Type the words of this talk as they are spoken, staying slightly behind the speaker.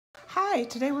Hi,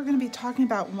 today we're going to be talking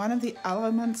about one of the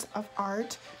elements of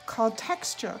art called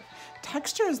texture.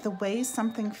 Texture is the way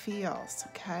something feels,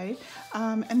 okay?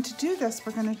 And to do this,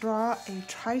 we're going to draw a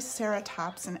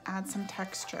Triceratops and add some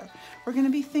texture. We're going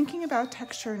to be thinking about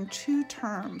texture in two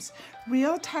terms: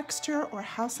 real texture, or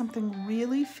how something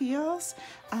really feels.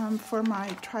 For my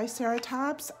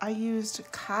Triceratops, I used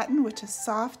cotton, which is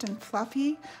soft and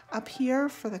fluffy, up here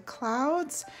for the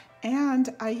clouds.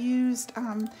 And I used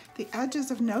the edges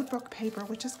of notebook paper,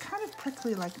 which is kind of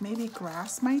prickly, like maybe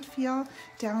grass might feel,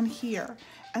 down here.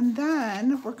 And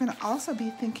then we're going to also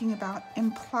be thinking about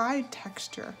implied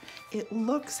texture. It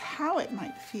looks how it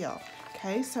might feel.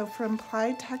 Okay, so for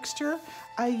implied texture,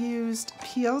 I used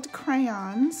peeled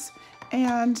crayons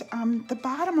and the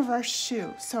bottom of our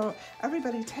shoe. So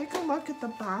everybody take a look at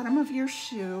the bottom of your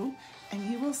shoe and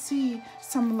you will see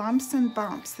some lumps and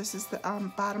bumps. This is the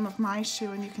bottom of my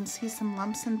shoe, and you can see some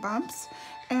lumps and bumps.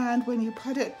 And when you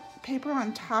put paper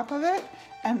on top of it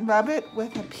and rub it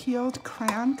with a peeled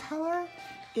crayon color,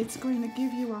 it's going to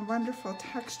give you a wonderful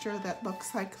texture that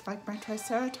looks like my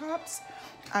Triceratops.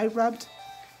 I rubbed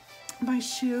my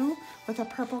shoe with a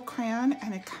purple crayon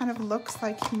and it kind of looks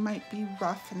like he might be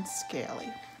rough and scaly.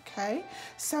 Okay,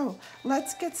 so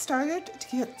let's get started.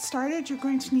 To get started, you're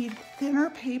going to need thinner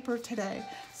paper today.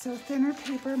 So thinner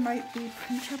paper might be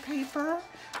printer paper,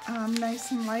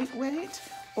 nice and lightweight,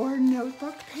 or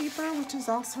notebook paper, which is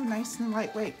also nice and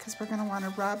lightweight because we're going to want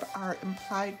to rub our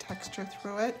implied texture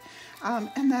through it.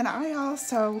 And then I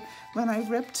also, when I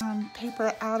ripped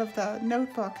paper out of the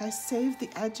notebook, I saved the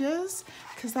edges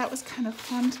because that was kind of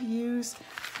fun to use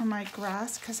for my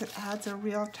grass because it adds a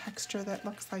real texture that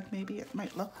looks like maybe it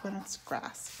might look when it's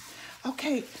grass.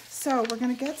 Okay, so we're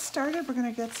going to get started. We're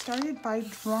going to get started by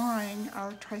drawing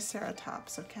our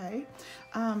Triceratops, okay?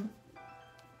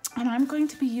 And I'm going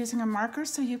to be using a marker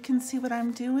so you can see what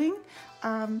I'm doing.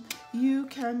 You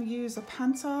can use a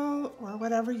pencil or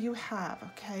whatever you have,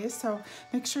 okay? So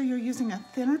make sure you're using a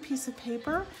thinner piece of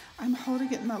paper. I'm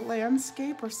holding it in the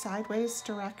landscape or sideways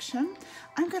direction.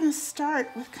 I'm going to start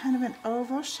with kind of an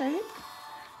oval shape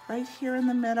right here in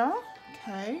the middle,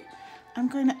 okay? I'm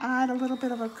going to add a little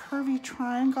bit of a curvy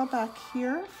triangle back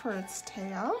here for its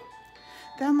tail.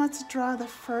 Then let's draw the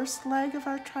first leg of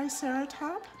our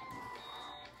Triceratops.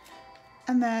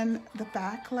 And then the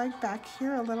back leg back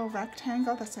here, a little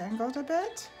rectangle that's angled a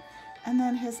bit. And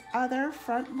then his other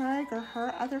front leg, or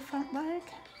her other front leg,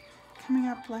 coming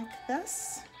up like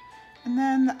this. And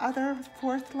then the other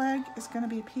fourth leg is going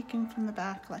to be peeking from the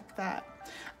back like that.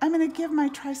 I'm going to give my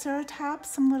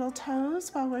Triceratops some little toes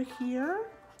while we're here.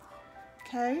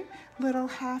 Okay, little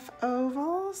half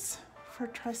ovals for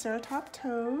Triceratops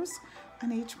toes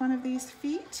on each one of these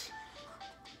feet.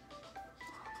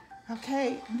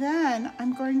 Okay, then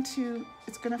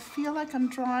it's going to feel like I'm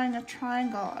drawing a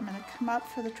triangle. I'm going to come up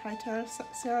for the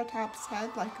Triceratops head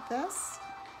like this,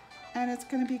 and it's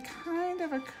going to be kind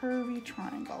of a curvy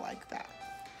triangle like that.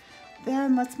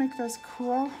 Then let's make those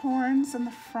cool horns in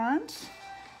the front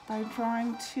by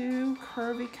drawing two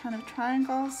curvy kind of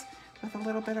triangles with a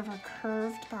little bit of a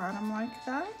curved bottom like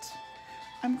that.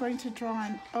 I'm going to draw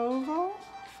an oval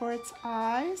for its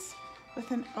eyes with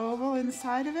an oval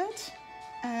inside of it,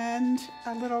 and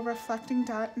a little reflecting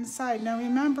dot inside. Now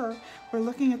remember, we're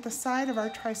looking at the side of our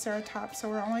Triceratops, so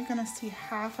we're only going to see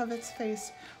half of its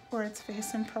face, or its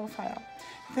face in profile.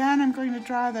 Then I'm going to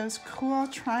draw those cool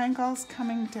triangles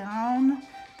coming down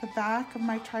the back of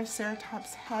my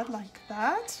Triceratops head like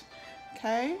that,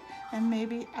 okay? And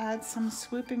maybe add some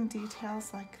swooping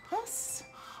details like this.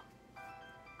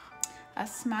 A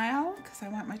smile, because I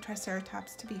want my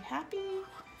Triceratops to be happy.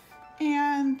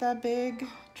 And the big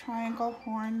triangle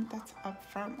horn that's up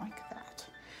front like that.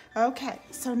 Okay,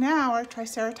 so now our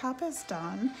Triceratops is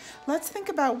done. Let's think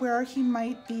about where he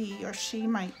might be or she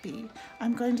might be.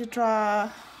 I'm going to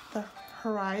draw the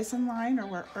horizon line, or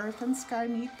where earth and sky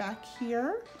meet, back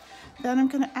here. Then I'm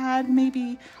going to add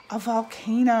maybe a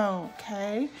volcano,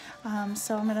 okay?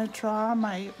 So I'm going to draw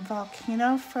my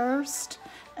volcano first,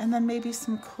 and then maybe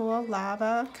some cool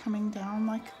lava coming down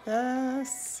like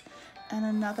this, and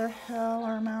another hill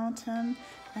or mountain,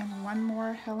 and one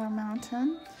more hill or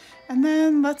mountain. And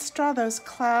then let's draw those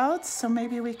clouds. So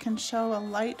maybe we can show a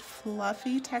light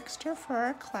fluffy texture for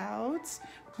our clouds.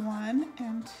 1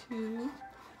 and 2,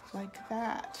 like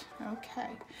that. Okay,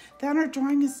 then our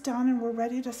drawing is done and we're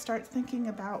ready to start thinking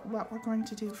about what we're going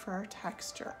to do for our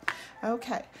texture.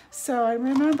 Okay, so I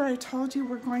remember I told you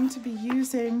we're going to be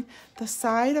using the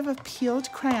side of a peeled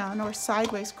crayon, or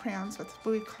sideways crayons, what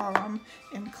we call them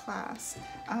in class.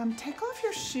 Take off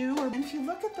your shoe, or if you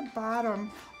look at the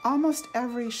bottom, almost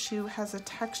every shoe has a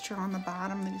texture on the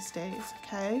bottom these days,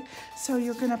 okay? So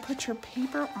you're gonna put your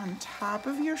paper on top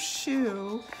of your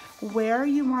shoe where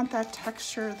you want that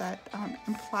texture, that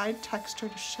implied texture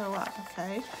to show up,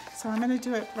 okay? So I'm gonna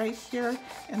do it right here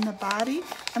in the body,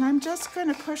 and I'm just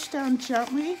gonna push down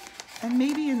gently and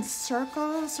maybe in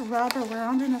circles, rub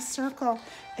around in a circle,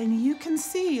 and you can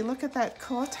see, look at that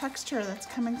cool texture that's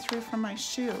coming through from my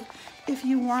shoe. If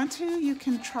you want to, you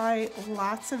can try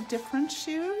lots of different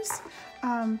shoes.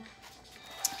 On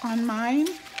mine,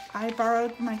 I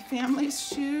borrowed my family's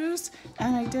shoes,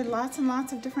 and I did lots and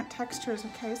lots of different textures,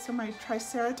 okay? So my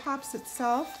Triceratops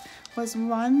itself was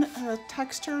one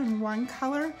texture and one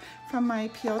color from my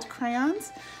peeled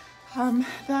crayons.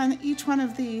 Then each one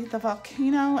of the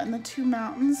volcano and the two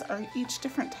mountains are each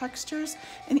different textures,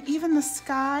 and even the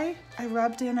sky, I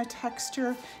rubbed in a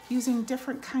texture using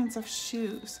different kinds of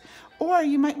shoes. Or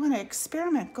you might want to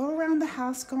experiment, go around the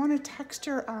house, go on a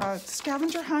texture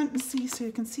scavenger hunt and see, so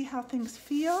you can see how things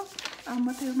feel,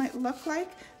 what they might look like.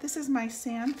 This is my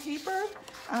sandpaper.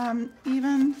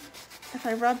 Even if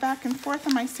I rub back and forth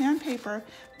on my sandpaper,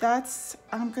 that's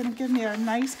going to give me a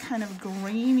nice kind of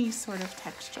grainy sort of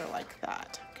texture like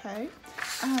that, okay?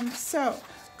 So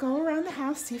go around the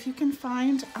house, see if you can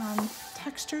find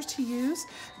textures to use.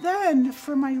 Then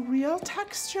for my real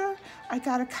texture, I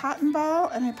got a cotton ball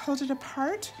and I pulled it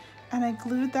apart and I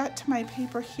glued that to my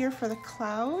paper here for the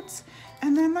clouds.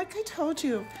 And then, like I told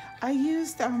you, I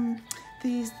used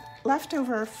these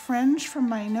leftover fringe from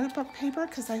my notebook paper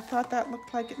because I thought that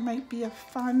looked like it might be a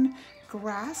fun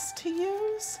grass to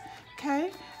use,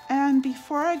 okay? And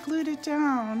before I glued it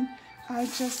down, I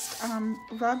just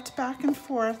rubbed back and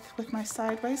forth with my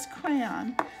sideways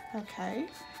crayon, okay?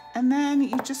 And then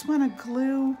you just want to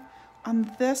glue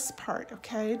on this part,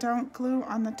 okay? Don't glue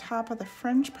on the top of the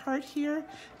fringe part here,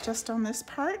 just on this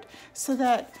part, so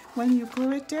that when you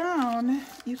glue it down,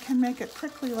 you can make it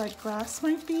prickly like grass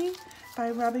might be by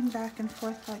rubbing back and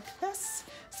forth like this,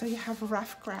 so you have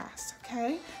rough grass,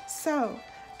 okay? So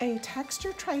a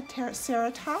texture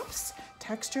Triceratops.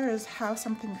 Texture is how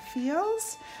something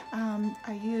feels.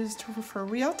 I used, for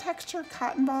real texture,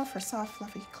 cotton ball for soft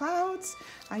fluffy clouds.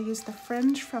 I used the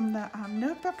fringe from the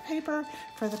notebook paper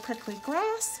for the prickly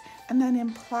grass, and then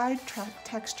implied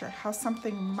texture, how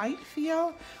something might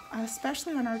feel,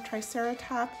 especially on our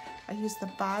Triceratops. I used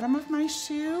the bottom of my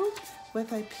shoe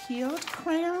with a peeled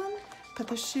crayon, put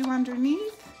the shoe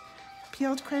underneath,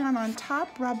 peeled crayon on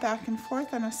top, rub back and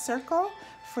forth in a circle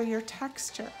for your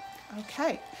texture.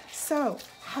 Okay, so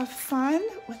have fun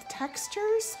with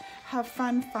textures, have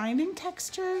fun finding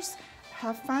textures,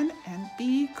 have fun and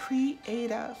be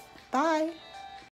creative. Bye.